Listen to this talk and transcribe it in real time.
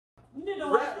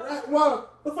Rat,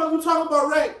 what the fuck you talking about,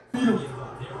 Rat?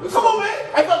 Come on,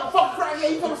 man. I got the fucking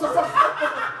crack. You talking some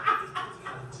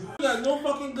fucking. You got no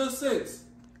fucking good sense.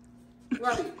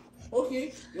 Like,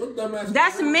 okay, your dumbass.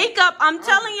 That's makeup. I'm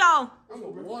telling y'all. I'm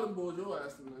gonna waterboard your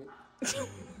ass tonight.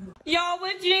 Y'all,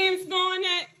 where James going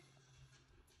at?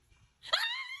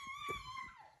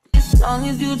 As long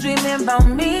as you dreaming about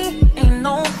me, ain't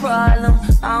no problem.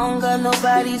 I don't got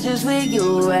nobody just with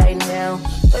you right now.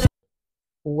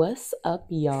 What's up,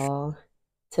 y'all?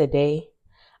 Today,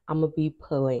 I'm gonna be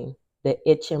pulling the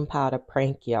itching powder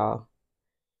prank, y'all.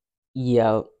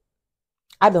 Yo,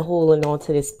 I've been holding on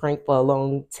to this prank for a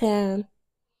long time,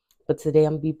 but today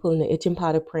I'm gonna be pulling the itching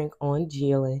powder prank on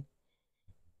Jalen.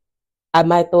 I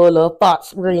might throw a little fox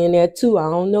spray in there too. I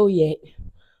don't know yet.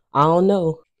 I don't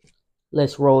know.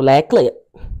 Let's roll that clip.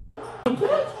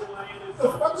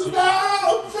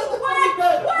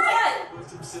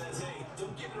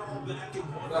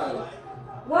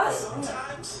 What?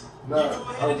 Nah,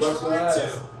 I'll bust your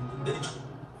ass.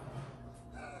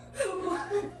 I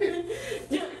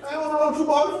don't know what you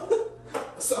want.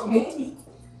 It's a movie.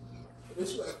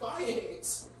 It's like fire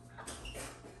ants.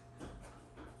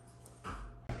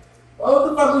 Oh, what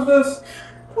the fuck is this?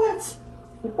 What?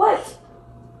 What?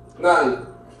 Nah.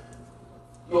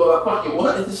 You a fucking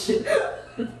what is this shit?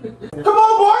 Come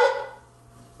on, boy!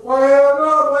 Well, hell no,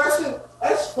 boy. That shit.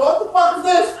 That's what the fuck is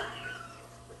this?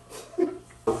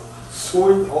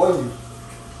 Swing on you.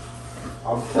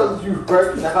 I'm telling you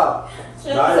right now.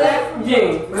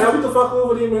 James. Man, what the fuck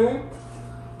over there, man?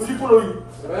 What you put on you?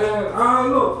 Man, I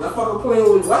don't know. That fucking playing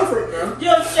with his life right now.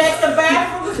 You check the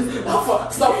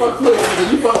bathroom. Stop fucking playing with me.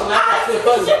 You fucking laugh at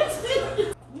that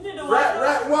You need to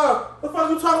Rat, what? The fuck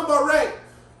you talking about, Rat?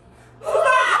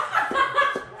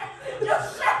 Your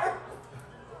shirt.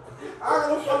 I ain't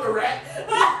no fucking rat.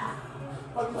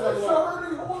 Fuck you talking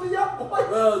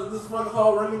about? Well, this is fucking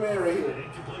Hall Running Man right here.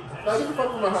 Now get the fuck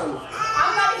from behind me.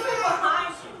 I'm not even behind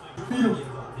you.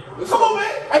 Come on,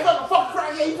 man. I got the fucking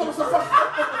crack. You talking some fucking.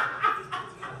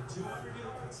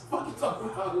 Fuck you talking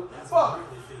about? Fuck.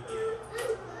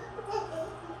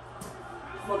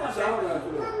 Fuck you shouting at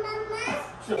me.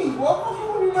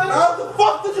 How the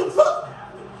fuck did you put?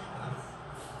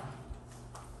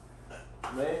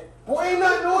 Man. Boy, ain't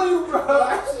nothing on you, bro.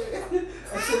 That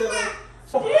shit is like.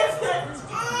 Come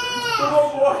on,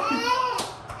 boy.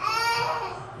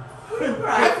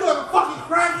 I feel like a fucking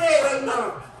crackhead right now.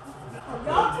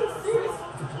 Y'all too serious.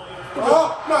 Oh,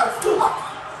 my stupid.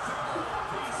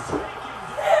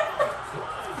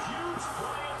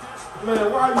 Man,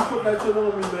 why you put that shit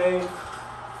on me, man?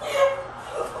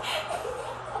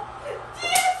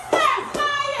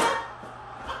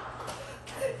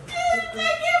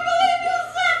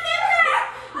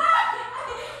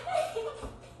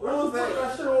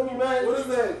 What is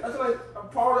that? That's like a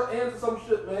powder and some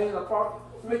shit, man. A powder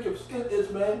to make your skin itch,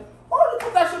 man. Why would you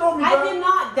put that shit on me, I bro? did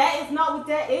not. That is not what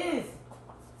that is.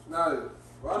 Nah,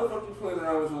 why the fuck you playing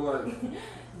around with your life?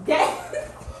 That.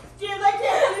 James, I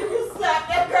can't believe you slapped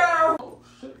that girl. Oh,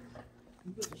 shit.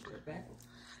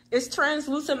 It's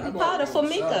translucent powder for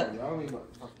makeup.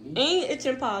 Ain't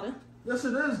itching powder. Yes,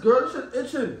 it is, girl. This shit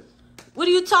itching. What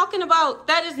are you talking about?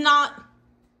 That is not.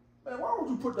 Man, why would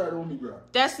you put that on me, bro?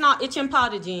 That's not itching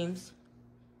powder, James.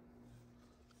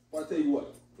 Well, I tell you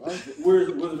what. Where's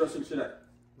the rest of the shit at?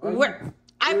 Where?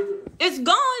 It's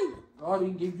gone. God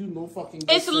didn't give you no fucking.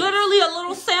 It's literally a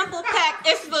little sample pack.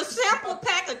 It's the sample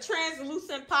pack of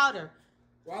translucent powder.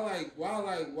 Why?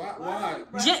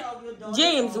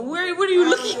 James, what are you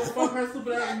looking for? Fuck her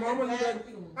stupid ass mama.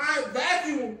 I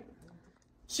vacuum.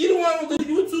 She the one with the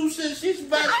YouTube shit. She's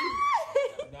vacuum.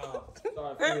 No,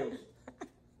 sorry, feels.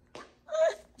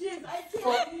 James, I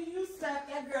can't believe you slapped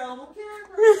that girl on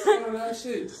camera. None of that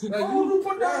shit. Like, Why would you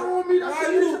put that on me? That's why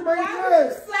shit you- itching my Why would head.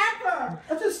 you slap her?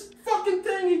 That's just fucking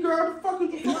thingy, girl. What the fuck is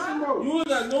you talking about? You ain't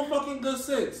got no fucking good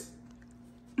sense.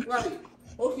 Like,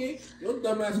 okay, your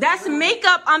dumb ass. That's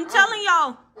makeup. I'm telling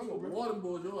y'all. I'm gonna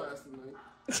waterboard your ass tonight.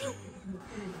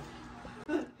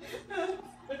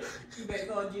 You better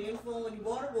call James phone when he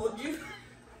waterboard you.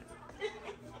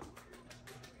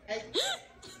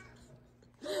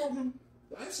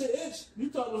 That shit itch. You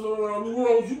thought was around me.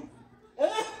 Wrong you.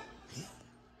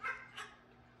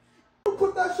 You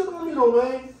put that shit on me, though,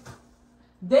 man.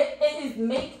 It is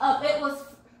makeup. It was.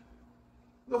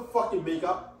 No fucking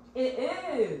makeup. It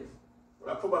is. When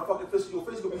I put my fucking fist in your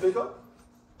face, it's gonna be makeup.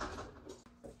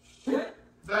 Shit.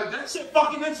 That shit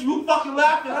fucking itchy. You fucking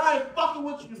laughing. I ain't fucking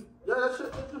with you. Yeah, that shit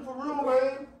itching for real,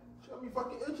 man. Shit got me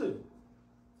fucking itching.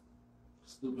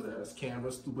 Stupid ass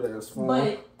camera, stupid ass phone.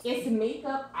 But it's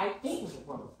makeup, I think.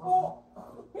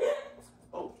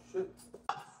 Oh shit.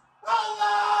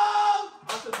 Hello!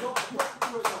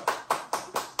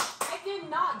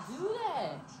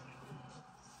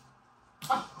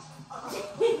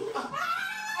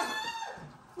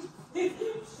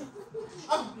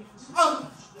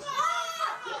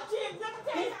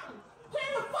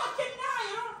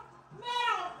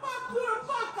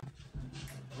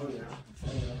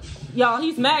 Y'all,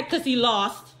 he's mad because he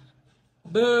lost.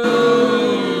 Boo!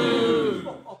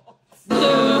 Boo!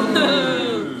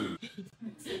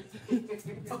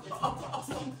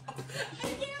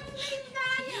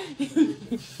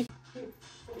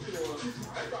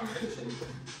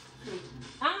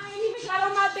 I ain't even got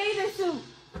on my bathing suit.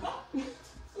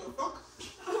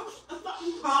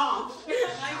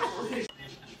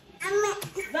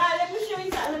 Let me show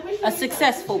you something. A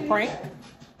successful prank.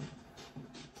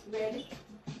 Ready?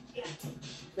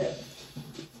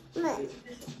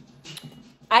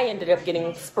 I ended up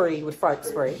getting sprayed with fart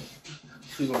spray.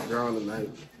 She's gonna drown tonight.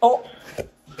 Oh.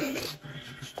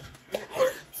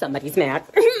 Somebody's mad.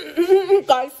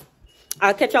 Guys,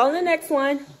 I'll catch y'all in the next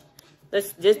one.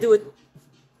 Let's just do it.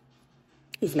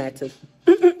 He's mad too.